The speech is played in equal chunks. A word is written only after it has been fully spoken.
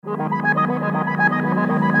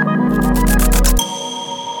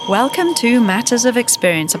Welcome to Matters of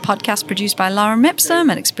Experience, a podcast produced by Laura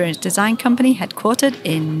Mipsum, an experience design company headquartered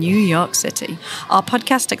in New York City. Our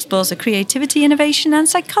podcast explores the creativity, innovation, and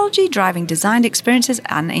psychology driving design experiences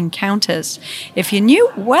and encounters. If you're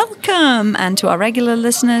new, welcome! And to our regular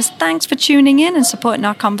listeners, thanks for tuning in and supporting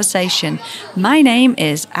our conversation. My name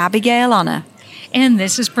is Abigail Honor. And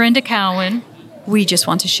this is Brenda Cowan. We just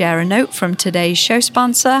want to share a note from today's show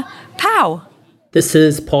sponsor, POW. This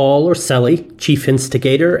is Paul Orselli, Chief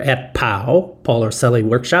Instigator at POW, Paul Orselli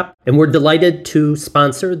Workshop, and we're delighted to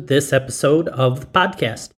sponsor this episode of the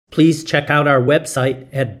podcast. Please check out our website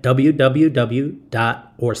at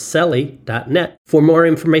www.orselli.net for more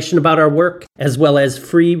information about our work, as well as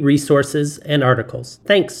free resources and articles.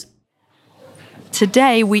 Thanks.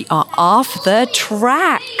 Today we are off the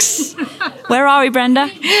tracks. Where are we,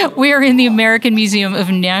 Brenda? We're in the American Museum of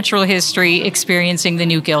Natural History experiencing the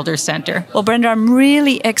new Gilder Center. Well, Brenda, I'm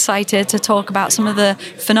really excited to talk about some of the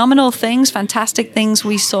phenomenal things, fantastic things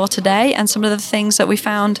we saw today, and some of the things that we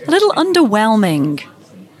found a little underwhelming.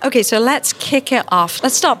 Okay, so let's kick it off.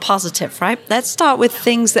 Let's start positive, right? Let's start with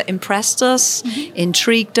things that impressed us,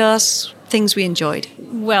 intrigued us, things we enjoyed.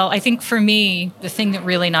 Well, I think for me, the thing that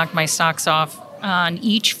really knocked my socks off, on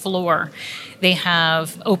each floor, they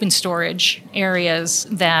have open storage areas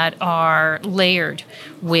that are layered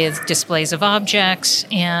with displays of objects,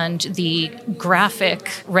 and the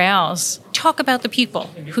graphic rails talk about the people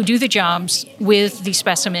who do the jobs with the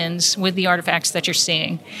specimens, with the artifacts that you're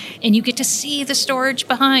seeing. And you get to see the storage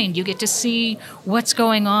behind. You get to see what's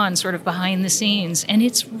going on sort of behind the scenes. And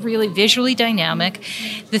it's really visually dynamic.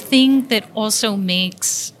 The thing that also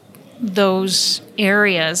makes those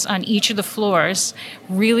areas on each of the floors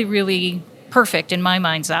really, really perfect in my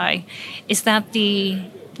mind's eye is that the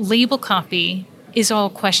label copy is all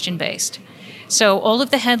question-based. So all of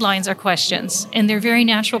the headlines are questions, and they're very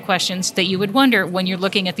natural questions that you would wonder when you're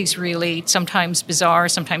looking at these really sometimes bizarre,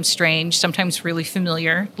 sometimes strange, sometimes really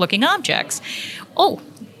familiar-looking objects. Oh,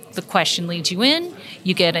 the question leads you in,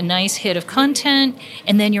 you get a nice hit of content,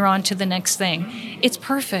 and then you're on to the next thing. It's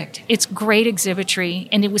perfect. It's great exhibitry,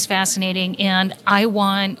 and it was fascinating, and I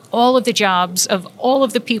want all of the jobs of all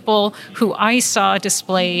of the people who I saw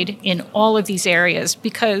displayed in all of these areas,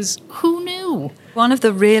 because who knew? One of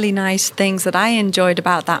the really nice things that I enjoyed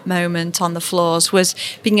about that moment on the floors was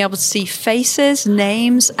being able to see faces,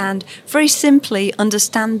 names, and very simply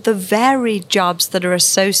understand the varied jobs that are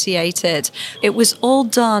associated. It was all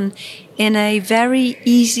done in a very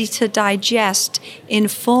easy to digest,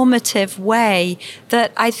 informative way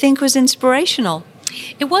that I think was inspirational.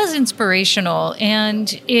 It was inspirational,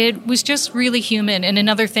 and it was just really human. And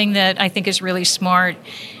another thing that I think is really smart,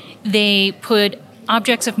 they put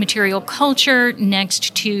objects of material culture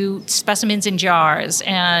next to specimens in jars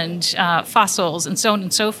and fossils and so on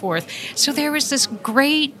and so forth. So there was this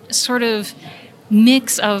great sort of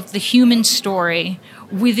mix of the human story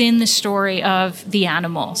within the story of the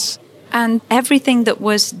animals. And everything that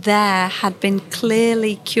was there had been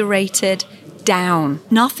clearly curated down.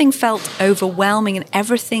 Nothing felt overwhelming, and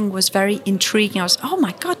everything was very intriguing. I was, oh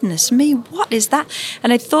my goodness me, what is that?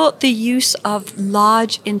 And I thought the use of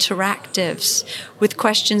large interactives with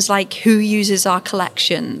questions like who uses our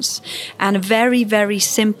collections, and a very, very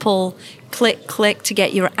simple click to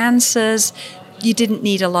get your answers. You didn't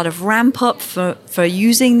need a lot of ramp up for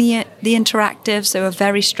using the interactives. They were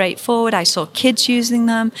very straightforward. I saw kids using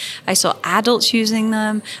them. I saw adults using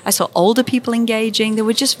them. I saw older people engaging. They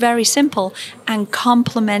were just very simple and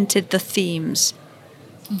complemented the themes.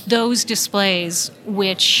 Those displays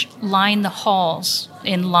which line the halls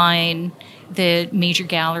and line the major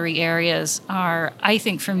gallery areas are, I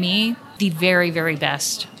think for me, the very, very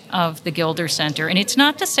best of the Gilder Center. And it's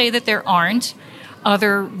not to say that there aren't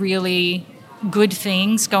other really good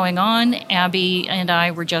things going on. Abby and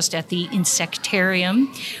I were just at the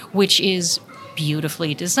Insectarium, which is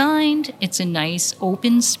beautifully designed. It's a nice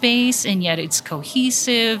open space, and yet it's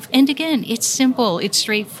cohesive. And again, it's simple. It's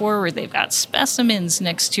straightforward. They've got specimens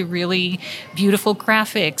next to really beautiful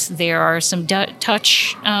graphics. There are some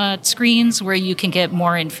touch screens where you can get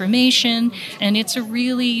more information, and it's a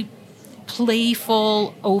really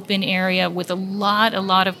playful, open area with a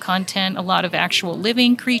lot of content, a lot of actual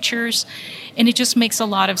living creatures, and it just makes a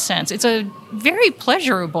lot of sense. It's a very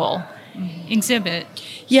pleasurable exhibit.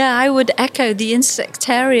 Yeah, I would echo. The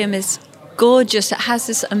Insectarium is gorgeous. It has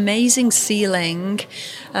this amazing ceiling,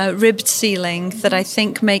 ribbed ceiling, that I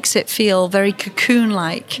think makes it feel very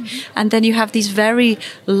cocoon-like. And then you have these very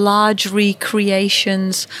large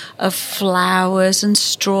recreations of flowers and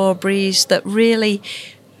strawberries that really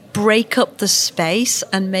break up the space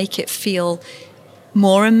and make it feel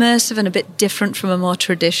more immersive and a bit different from a more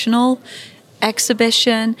traditional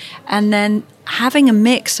exhibition, and then having a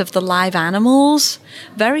mix of the live animals,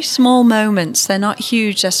 very small moments. They're not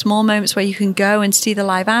huge. They're small moments where you can go and see the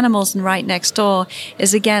live animals, and right next door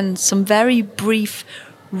is, again, some very brief,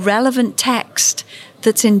 relevant text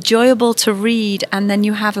that's enjoyable to read, and then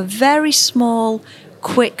you have a very small,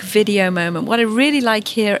 quick video moment. What I really like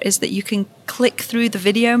here is that you can click through the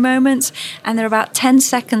video moments, and they're about 10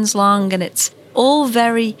 seconds long, and it's all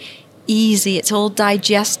very easy, it's all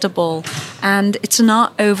digestible, and it's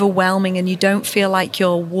not overwhelming, and you don't feel like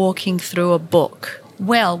you're walking through a book.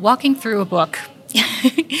 Well, walking through a book.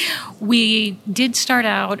 We did start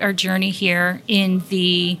out our journey here in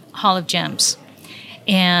the Hall of Gems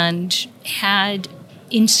and had,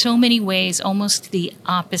 in so many ways, almost the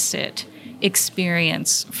opposite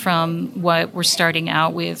experience from what we're starting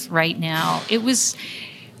out with right now. It was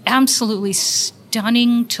absolutely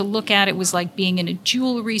stunning to look at. It was like being in a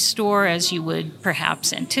jewelry store, as you would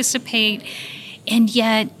perhaps anticipate, and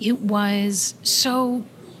yet it was so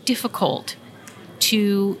difficult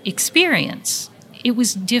to experience. It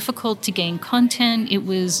was difficult to gain content. It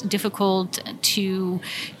was difficult to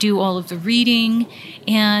do all of the reading,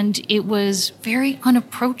 and it was very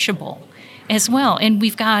unapproachable as well. And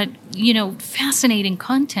we've got, fascinating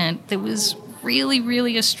content that was really,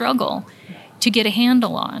 really a struggle to get a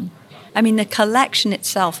handle on. I mean, the collection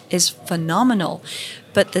itself is phenomenal,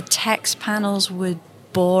 but the text panels were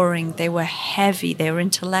boring. They were heavy. They were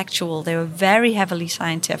intellectual. They were very heavily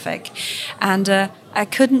scientific. And I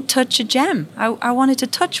couldn't touch a gem. I wanted to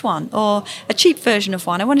touch one, or a cheap version of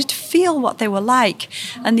one. I wanted to feel what they were like.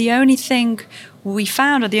 And the only thing we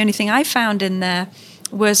found, or the only thing I found in there,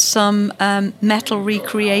 was some metal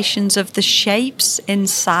recreations of the shapes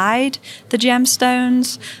inside the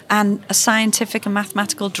gemstones, and a scientific and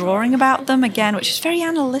mathematical drawing about them, again, which is very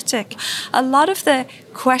analytic. A lot of the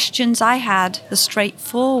questions I had, the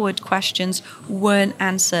straightforward questions, weren't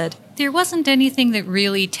answered. There wasn't anything that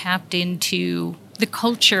really tapped into the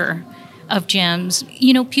culture of gems.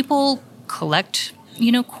 People collect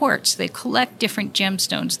quartz. They collect different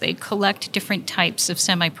gemstones. They collect different types of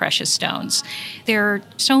semi-precious stones. There are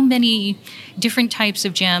so many different types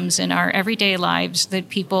of gems in our everyday lives that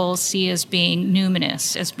people see as being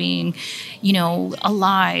numinous, as being,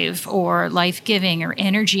 alive or life-giving or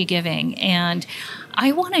energy-giving. And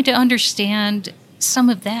I wanted to understand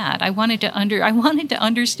some of that. I wanted to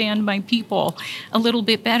understand my people a little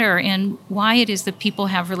bit better, and why it is that people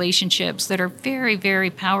have relationships that are very,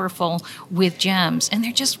 very powerful with gems. And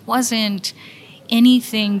there just wasn't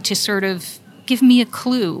anything to sort of give me a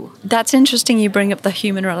clue. That's interesting you bring up the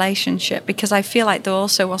human relationship, because I feel like there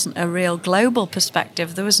also wasn't a real global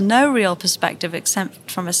perspective. There was no real perspective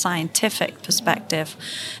except from a scientific perspective.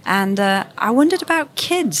 And I wondered about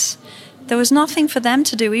kids. There was nothing for them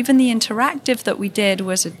to do. Even the interactive that we did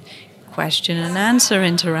was a question and answer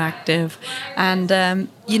interactive. And,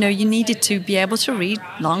 you needed to be able to read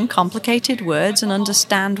long, complicated words and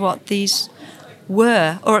understand what these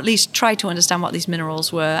were, or at least try to understand what these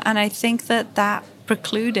minerals were. And I think that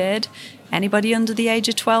precluded anybody under the age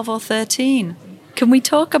of 12 or 13. Can we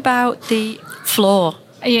talk about the floor?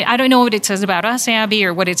 I don't know what it says about us, Abby,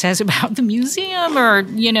 or what it says about the museum, or,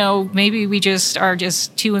 maybe we just are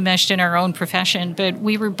just too enmeshed in our own profession, but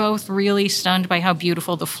we were both really stunned by how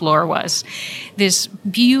beautiful the floor was. This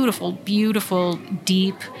beautiful, beautiful,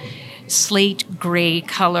 deep slate gray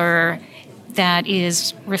color that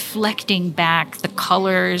is reflecting back the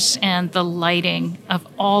colors and the lighting of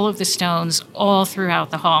all of the stones all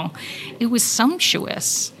throughout the hall. It was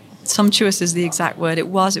sumptuous. Sumptuous is the exact word. It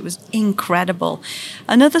was incredible.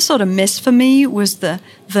 Another sort of miss for me was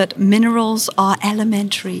that minerals are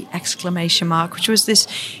elementary, ! Which was this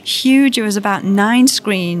huge, it was about 9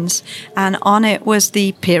 screens, and on it was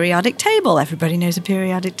the periodic table. Everybody knows the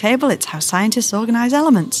periodic table. It's how scientists organize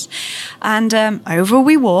elements. And over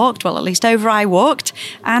we walked, well, at least over I walked,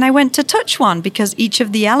 and I went to touch one, because each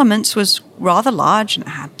of the elements was rather large and it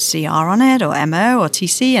had CR on it, or MO or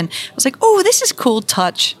TC, and I was like, oh, this is cool,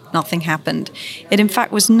 touch. Nothing happened. It, in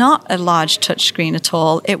fact, was not a large touch screen at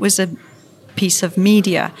all. It was a piece of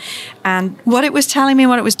media. And what it was telling me,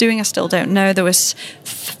 what it was doing, I still don't know. There was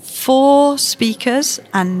 4 speakers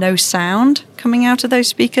and no sound coming out of those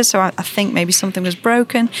speakers, so I think maybe something was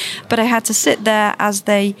broken. But I had to sit there as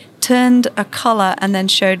they turned a color and then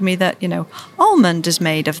showed me that, almond is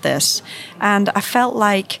made of this. And I felt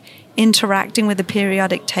like interacting with the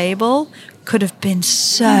periodic table could have been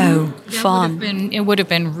so fun. It would have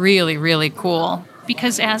been really, really cool.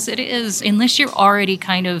 Because as it is, unless you're already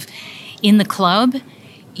kind of in the club,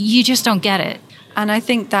 you just don't get it. And I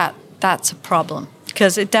think that's a problem.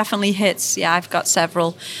 because it definitely hits. Yeah, I've got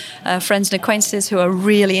several friends and acquaintances who are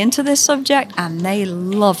really into this subject, and they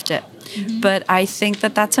loved it. Mm-hmm. But I think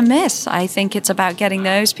that that's a miss. I think it's about getting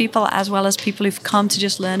those people as well as people who've come to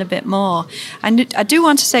just learn a bit more. And I do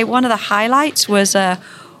want to say one of the highlights was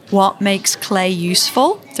what makes clay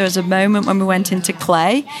useful. There was a moment when we went into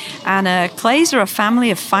clay, and clays are a family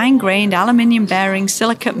of fine-grained aluminium-bearing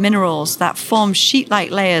silicate minerals that form sheet-like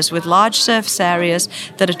layers with large surface areas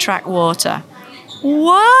that attract water.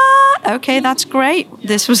 What? Okay, that's great.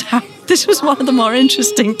 This was one of the more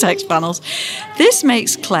interesting text panels. This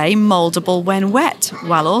makes clay moldable when wet,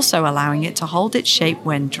 while also allowing it to hold its shape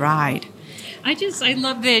when dried. I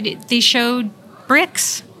love that they showed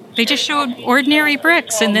bricks. They just showed ordinary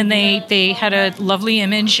bricks, and then they had a lovely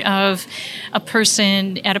image of a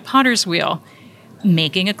person at a potter's wheel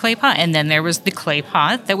making a clay pot, and then there was the clay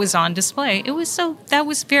pot that was on display. That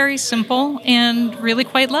was very simple and really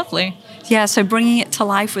quite lovely. Yeah, so bringing it to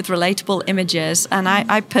life with relatable images. And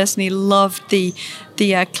I personally loved the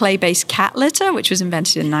clay-based cat litter, which was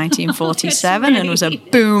invented in 1947 and was a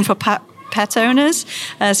boom for pet owners.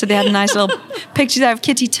 So they had a nice little picture there of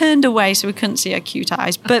Kitty turned away so we couldn't see her cute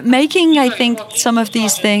eyes. But making, I think, some of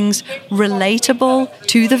these things relatable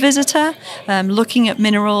to the visitor, looking at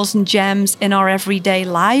minerals and gems in our everyday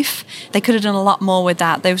life, they could have done a lot more with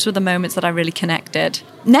that. Those were the moments that I really connected.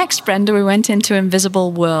 Next, Brenda, we went into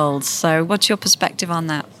Invisible Worlds. So what's your perspective on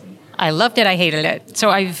that? I loved it. I hated it.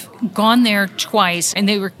 So I've gone there twice, and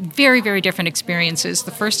they were very, very different experiences.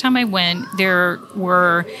 The first time I went, there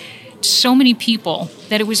were so many people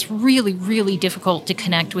that it was really, really difficult to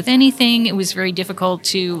connect with anything. It was very difficult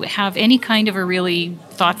to have any kind of a really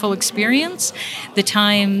thoughtful experience. The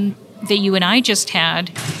time that you and I just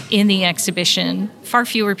had in the exhibition, far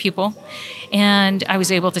fewer people. And I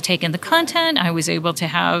was able to take in the content. I was able to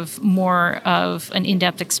have more of an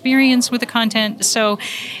in-depth experience with the content. So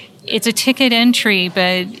it's a ticket entry,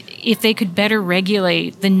 but if they could better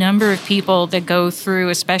regulate the number of people that go through,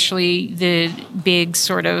 especially the big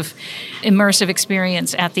sort of immersive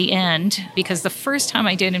experience at the end, because the first time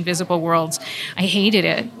I did Invisible Worlds, I hated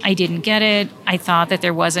it. I didn't get it. I thought that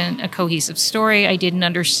there wasn't a cohesive story. I didn't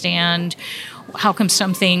understand how come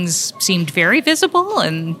some things seemed very visible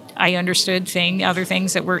and I understood other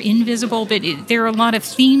things that were invisible, but there are a lot of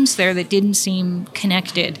themes there that didn't seem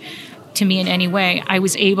connected to me in any way. I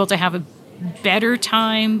was able to have a better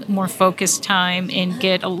time, more focused time, and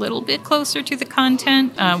get a little bit closer to the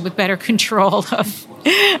content with better control of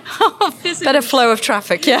better flow of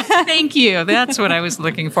traffic, yeah. Thank you. That's what I was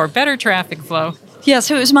looking for, better traffic flow. Yeah,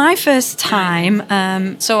 so it was my first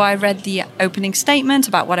time. So I read the opening statement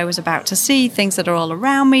about what I was about to see, things that are all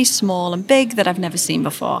around me, small and big, that I've never seen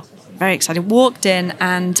before. Very excited. Walked in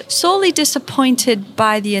and sorely disappointed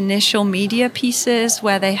by the initial media pieces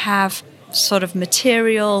where they have sort of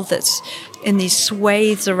material that's in these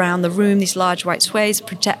swathes around the room, these large white swathes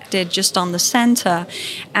projected just on the center.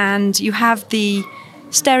 And you have the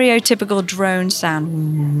stereotypical drone sound.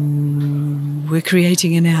 Ooh, we're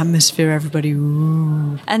creating an atmosphere, everybody.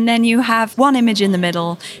 Ooh. And then you have one image in the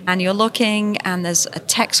middle, and you're looking, and there's a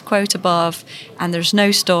text quote above, and there's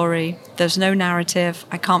no story, there's no narrative,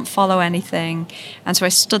 I can't follow anything. And so I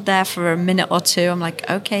stood there for a minute or two. I'm like,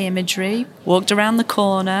 okay, imagery. Walked around the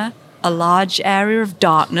corner, a large area of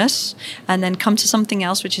darkness, and then come to something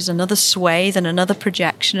else, which is another swathe and another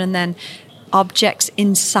projection, and then objects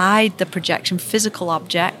inside the projection, physical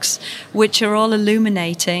objects, which are all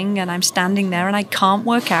illuminating, and I'm standing there and I can't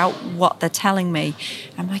work out what they're telling me.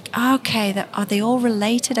 I'm like, okay, are they all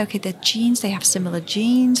related? Okay, they're genes, they have similar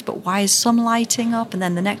genes, but why is some lighting up and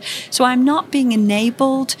then the next? So I'm not being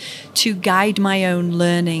enabled to guide my own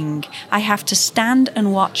learning. I have to stand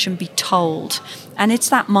and watch and be told. And it's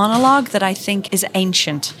that monologue that I think is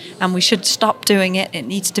ancient, and we should stop doing it. It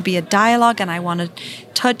needs to be a dialogue, and I want to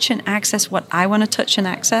touch and access what I want to touch and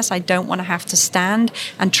access. I don't want to have to stand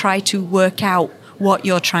and try to work out what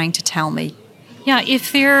you're trying to tell me. Yeah,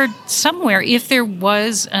 if there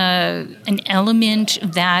was an element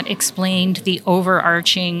that explained the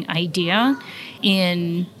overarching idea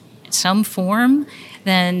in some form,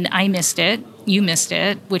 then I missed it. You missed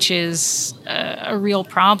it, which is a real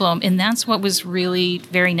problem. And that's what was really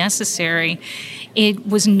very necessary. It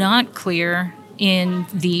was not clear in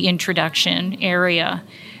the introduction area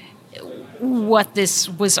what this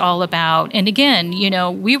was all about. And again,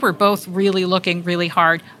 we were both really looking really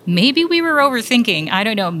hard. Maybe we were overthinking. I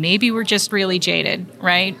don't know. Maybe we're just really jaded,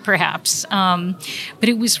 right? Perhaps. But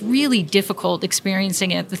it was really difficult experiencing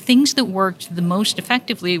it. The things that worked the most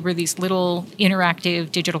effectively were these little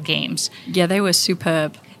interactive digital games. Yeah, they were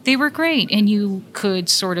superb. They were great. And you could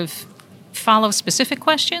sort of follow specific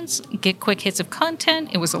questions, get quick hits of content.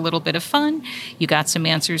 It was a little bit of fun. You got some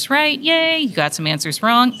answers right, yay. You got some answers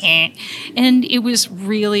wrong, eh. And it was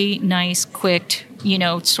really nice, quick,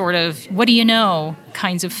 sort of, what do you know,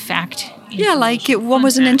 kinds of fact. Yeah, like one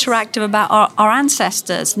was an interactive about our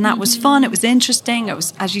ancestors, and that was fun. It was interesting. It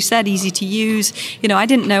was, as you said, easy to use. I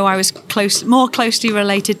didn't know I was more closely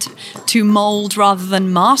related to mold rather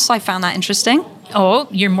than moss. I found that interesting. Oh,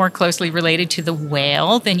 you're more closely related to the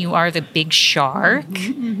whale than you are the big shark.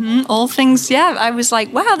 Mm-hmm. All things, yeah. I was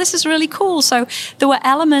like, wow, this is really cool. So there were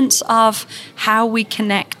elements of how we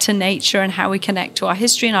connect to nature and how we connect to our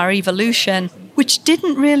history and our evolution, which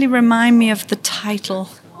didn't really remind me of the title,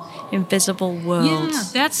 Invisible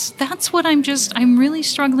Worlds. Yeah, that's what I'm really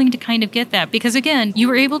struggling to kind of get that. Because again, you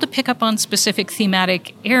were able to pick up on specific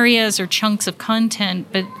thematic areas or chunks of content,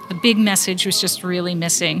 but the big message was just really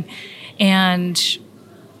missing. And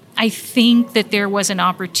I think that there was an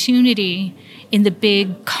opportunity in the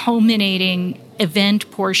big culminating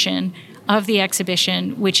event portion of the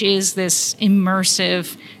exhibition, which is this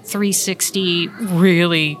immersive 360,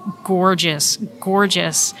 really gorgeous.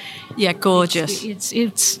 Yeah, gorgeous.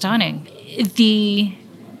 It's stunning. The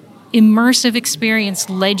immersive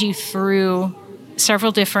experience led you through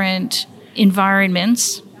several different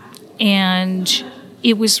environments, and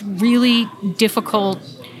it was really difficult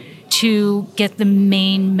to get the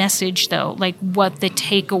main message, though, like what the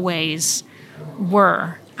takeaways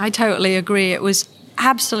were. I totally agree. It was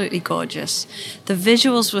absolutely gorgeous. The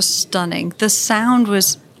visuals were stunning. The sound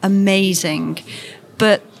was amazing,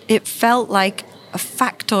 but it felt like a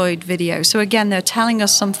factoid video. So again, they're telling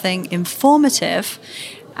us something informative,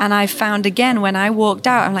 and I found again when I walked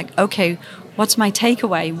out, I'm like, okay, what's my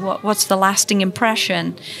takeaway? What's the lasting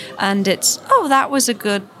impression? And it's, oh, that was a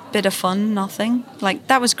good bit of fun, nothing. Like,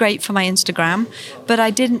 that was great for my Instagram, but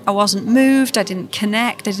I wasn't moved, I didn't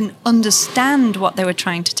connect, I didn't understand what they were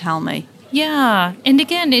trying to tell me. Yeah, and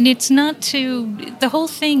again, the whole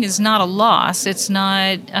thing is not a loss. It's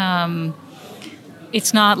not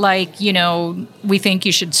like, we think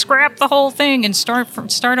you should scrap the whole thing and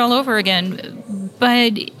start all over again.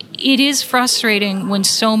 But it is frustrating when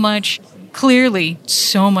so much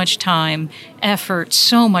time, effort,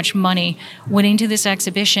 so much money went into this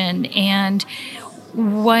exhibition. And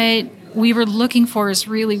what we were looking for is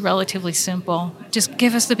really relatively simple. Just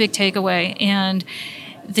give us the big takeaway. And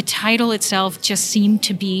the title itself just seemed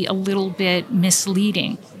to be a little bit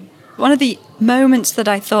misleading. One of the moments that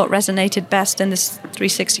I thought resonated best in this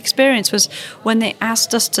 360 experience was when they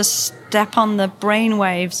asked us to step on the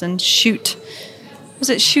brainwaves and shoot.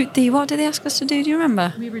 What did they ask us to do? Do you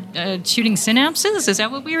remember? We were shooting synapses? Is that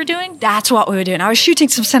what we were doing? That's what we were doing. I was shooting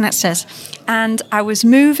some synapses. And I was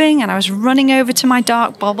moving and I was running over to my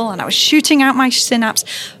dark bubble and I was shooting out my synapse.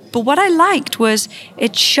 But what I liked was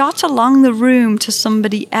it shot along the room to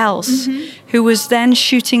somebody else who was then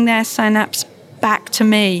shooting their synapse back to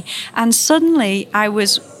me. And suddenly I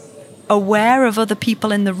was aware of other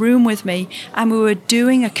people in the room with me and we were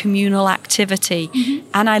doing a communal activity.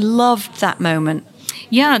 And I loved that moment.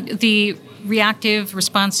 Yeah, the reactive,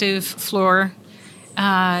 responsive floor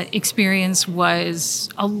experience was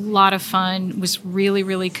a lot of fun, was really,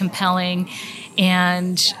 really compelling,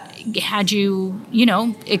 and had you,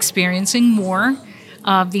 experiencing more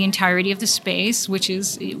of the entirety of the space, which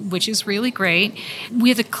is really great.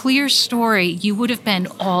 With a clear story, you would have been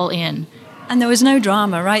all in. And there was no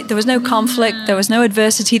drama, right? There was no conflict. There was no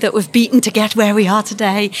adversity that we've beaten to get where we are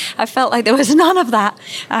today. I felt like there was none of that.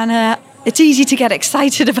 And it's easy to get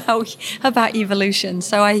excited about evolution.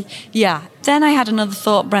 So then I had another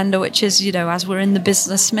thought, Brenda, which is, as we're in the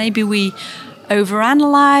business, maybe we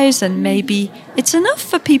overanalyze, and maybe it's enough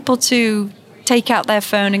for people to take out their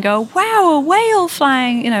phone and go, wow, a whale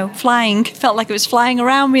flying, felt like it was flying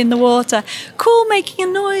around me in the water. Cool, making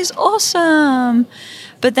a noise, awesome.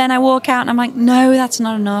 But then I walk out and I'm like, no, that's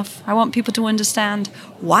not enough. I want people to understand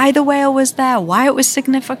why the whale was there, why it was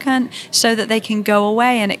significant, so that they can go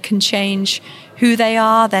away and it can change who they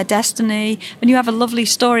are, their destiny. And you have a lovely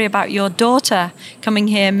story about your daughter coming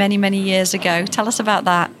here many, many years ago. Tell us about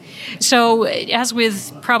that. So, as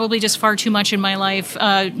with probably just far too much in my life,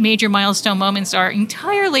 major milestone moments are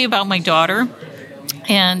entirely about my daughter.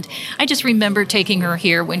 And I just remember taking her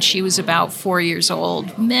here when she was about 4 years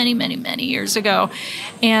old, many, many, many years ago.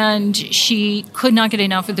 And she could not get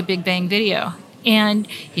enough of the Big Bang video. And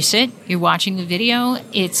you sit, you're watching the video,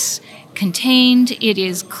 it's contained, it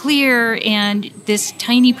is clear, and this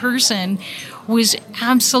tiny person was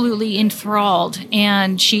absolutely enthralled.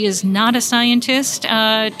 And she is not a scientist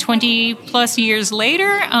 20 plus years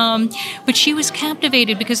later, but she was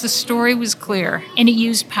captivated because the story was clear and it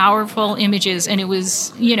used powerful images, and it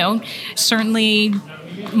was, certainly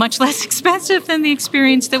much less expensive than the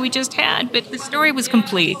experience that we just had, but the story was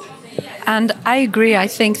complete. And I agree. I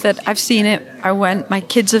think that I've seen it. My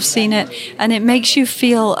kids have seen it, and it makes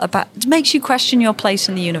you question your place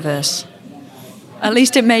in the universe. At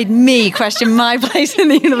least it made me question my place in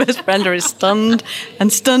the universe. Brenda is stunned,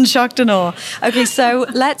 shocked, and awe. Okay, so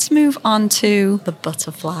let's move on to the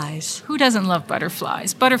butterflies. Who doesn't love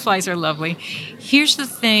butterflies? Butterflies are lovely. Here's the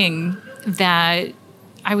thing that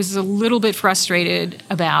I was a little bit frustrated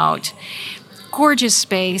about. Gorgeous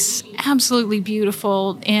space, absolutely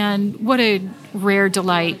beautiful, and what a rare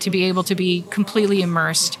delight to be able to be completely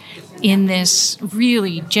immersed in this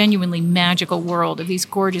really genuinely magical world of these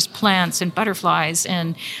gorgeous plants and butterflies,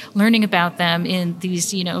 and learning about them in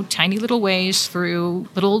these, tiny little ways through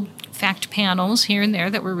little fact panels here and there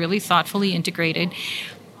that were really thoughtfully integrated.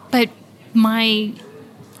 But my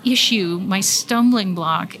stumbling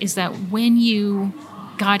block is that when you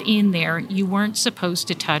got in there, you weren't supposed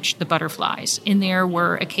to touch the butterflies. And there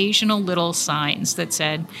were occasional little signs that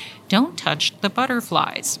said, don't touch the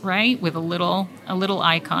butterflies, right? With a little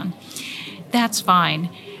icon. That's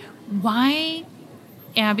fine. Why,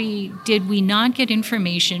 Abby, did we not get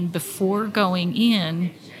information before going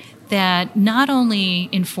in that not only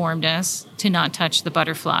informed us to not touch the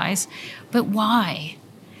butterflies, but why?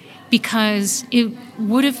 Because it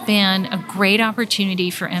would have been a great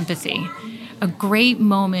opportunity for empathy, a great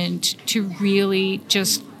moment to really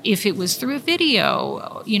just, if it was through a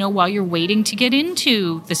video, while you're waiting to get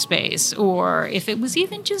into the space, or if it was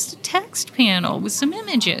even just a text panel with some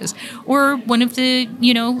images, or one of the,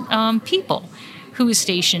 people who was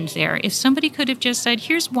stationed there. If somebody could have just said,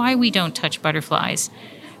 here's why we don't touch butterflies,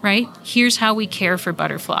 right? Here's how we care for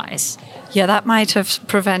butterflies. Yeah, that might have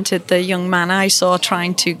prevented the young man I saw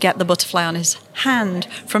trying to get the butterfly on his hand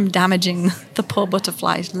from damaging the poor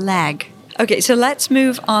butterfly's leg. Okay, so let's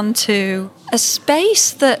move on to a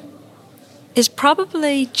space that is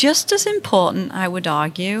probably just as important, I would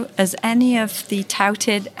argue, as any of the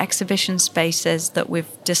touted exhibition spaces that we've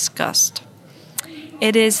discussed.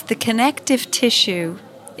 It is the connective tissue.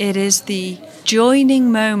 It is the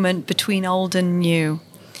joining moment between old and new.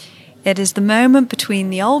 It is the moment between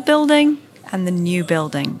the old building and the new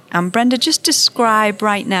building. And Brenda, just describe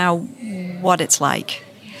right now what it's like.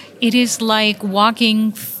 It is like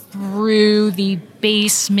walking through the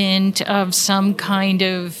basement of some kind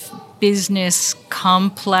of business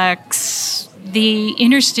complex. The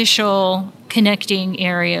interstitial connecting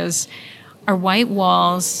areas are white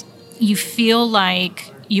walls. You feel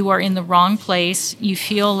like you are in the wrong place. You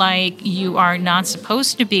feel like you are not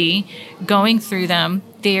supposed to be going through them.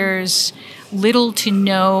 There's little to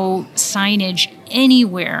no signage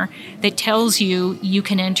anywhere that tells you you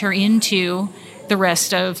can enter into the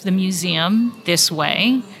rest of the museum this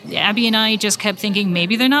way. Abby and I just kept thinking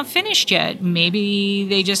maybe they're not finished yet. Maybe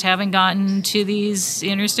they just haven't gotten to these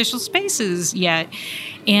interstitial spaces yet.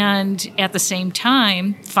 And at the same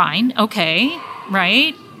time, fine, okay,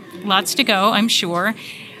 right? Lots to go, I'm sure.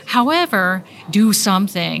 However, do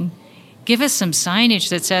something. Give us some signage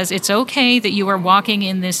that says it's okay that you are walking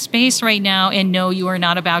in this space right now, and no, you are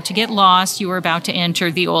not about to get lost. You are about to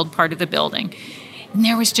enter the old part of the building. And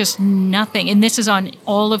there was just nothing. And this is on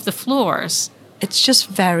all of the floors. It's just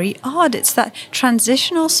very odd. It's that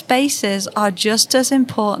transitional spaces are just as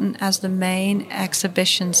important as the main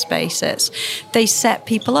exhibition spaces. They set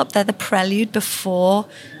people up. They're the prelude before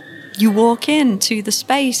you walk into the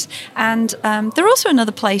space. And they're also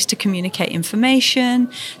another place to communicate information.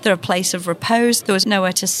 They're a place of repose. There was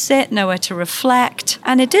nowhere to sit, nowhere to reflect.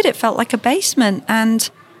 And it felt like a basement. And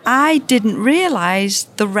I didn't realize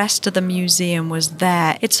the rest of the museum was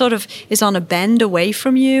there. It sort of is on a bend away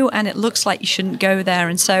from you, and it looks like you shouldn't go there.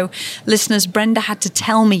 And so, listeners, Brenda had to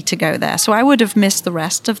tell me to go there. So I would have missed the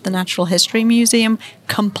rest of the Natural History Museum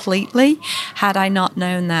completely had I not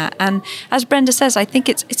known that. And as Brenda says, I think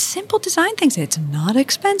it's simple design things. It's not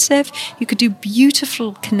expensive. You could do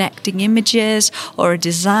beautiful connecting images or a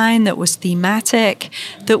design that was thematic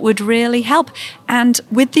that would really help. And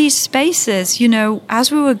with these spaces,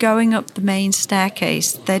 as we were going up the main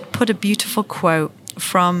staircase, they'd put a beautiful quote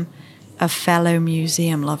from a fellow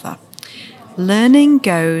museum lover. Learning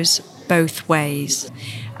goes both ways.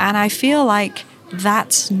 And I feel like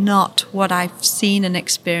that's not what I've seen and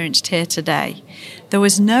experienced here today. There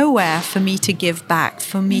was nowhere for me to give back,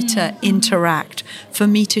 for me to interact, for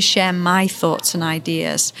me to share my thoughts and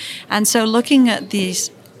ideas. And so looking at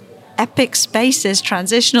these epic spaces,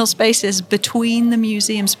 transitional spaces between the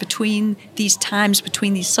museums, between these times,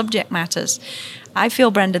 between these subject matters. I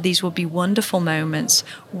feel, Brenda, these will be wonderful moments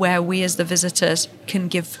where we as the visitors can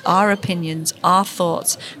give our opinions, our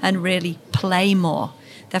thoughts, and really play more.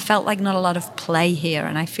 There felt like not a lot of play here,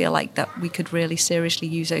 and I feel like that we could really seriously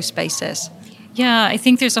use those spaces. Yeah, I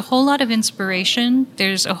think there's a whole lot of inspiration.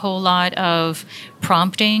 There's a whole lot of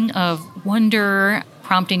prompting of wonder,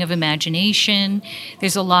 prompting of imagination.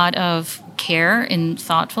 There's a lot of care and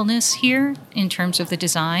thoughtfulness here in terms of the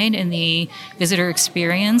design and the visitor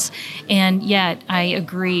experience. And yet, I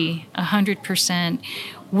agree 100%.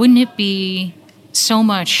 Wouldn't it be so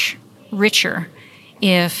much richer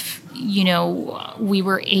if, we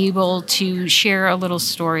were able to share a little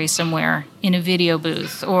story somewhere in a video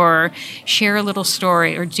booth, or share a little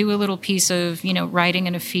story, or do a little piece of, writing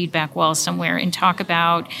in a feedback wall somewhere and talk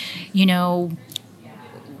about,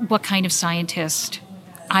 what kind of scientist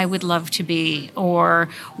I would love to be, or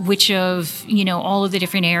which of, all of the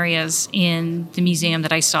different areas in the museum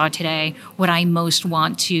that I saw today would I most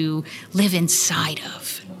want to live inside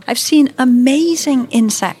of. I've seen amazing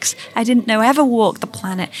insects I didn't know ever walked the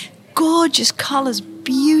planet. Gorgeous colors,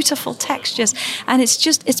 beautiful textures. And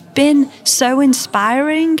it's been so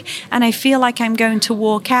inspiring. And I feel like I'm going to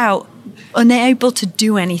walk out unable to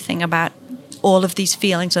do anything about all of these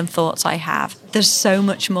feelings and thoughts I have. There's so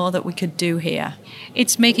much more that we could do here.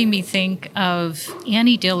 It's making me think of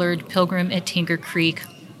Annie Dillard, Pilgrim at Tinker Creek,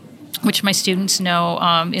 which my students know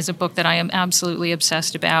is a book that I am absolutely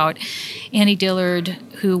obsessed about. Annie Dillard,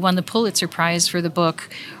 who won the Pulitzer Prize for the book,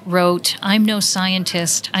 wrote, "I'm no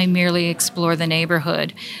scientist, I merely explore the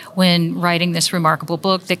neighborhood," when writing this remarkable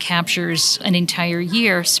book that captures an entire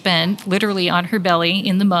year spent literally on her belly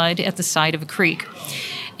in the mud at the side of a creek,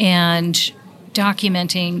 and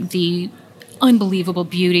documenting the unbelievable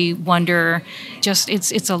beauty, wonder,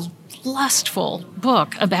 it's a lustful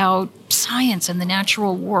book about science and the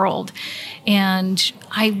natural world. And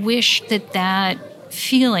I wish that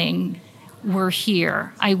feeling were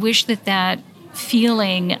here. I wish that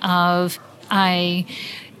feeling of I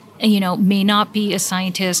may not be a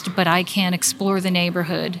scientist, but I can explore the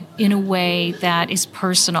neighborhood in a way that is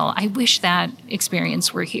personal. I wish that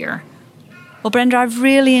experience were here. Well, Brenda, I've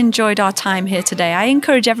really enjoyed our time here today. I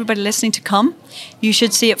encourage everybody listening to come. You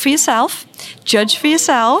should see it for yourself, judge for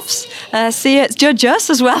yourselves, judge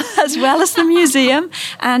us as well as the museum,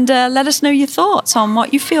 and let us know your thoughts on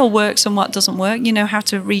what you feel works and what doesn't work. You know how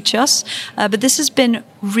to reach us. But this has been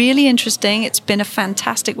really interesting. It's been a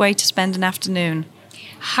fantastic way to spend an afternoon.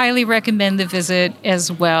 Highly recommend the visit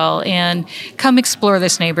as well, and come explore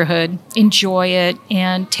this neighborhood, enjoy it,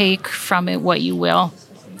 and take from it what you will.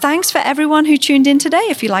 Thanks for everyone who tuned in today.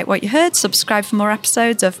 If you like what you heard, subscribe for more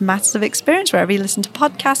episodes of Matters of Experience wherever you listen to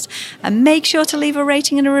podcasts, and make sure to leave a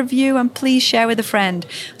rating and a review, and please share with a friend.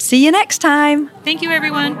 See you next time. Thank you,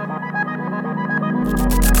 everyone.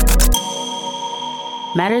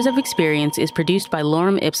 Matters of Experience is produced by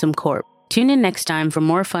Lorem Ipsum Corp. Tune in next time for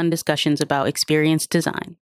more fun discussions about experience design.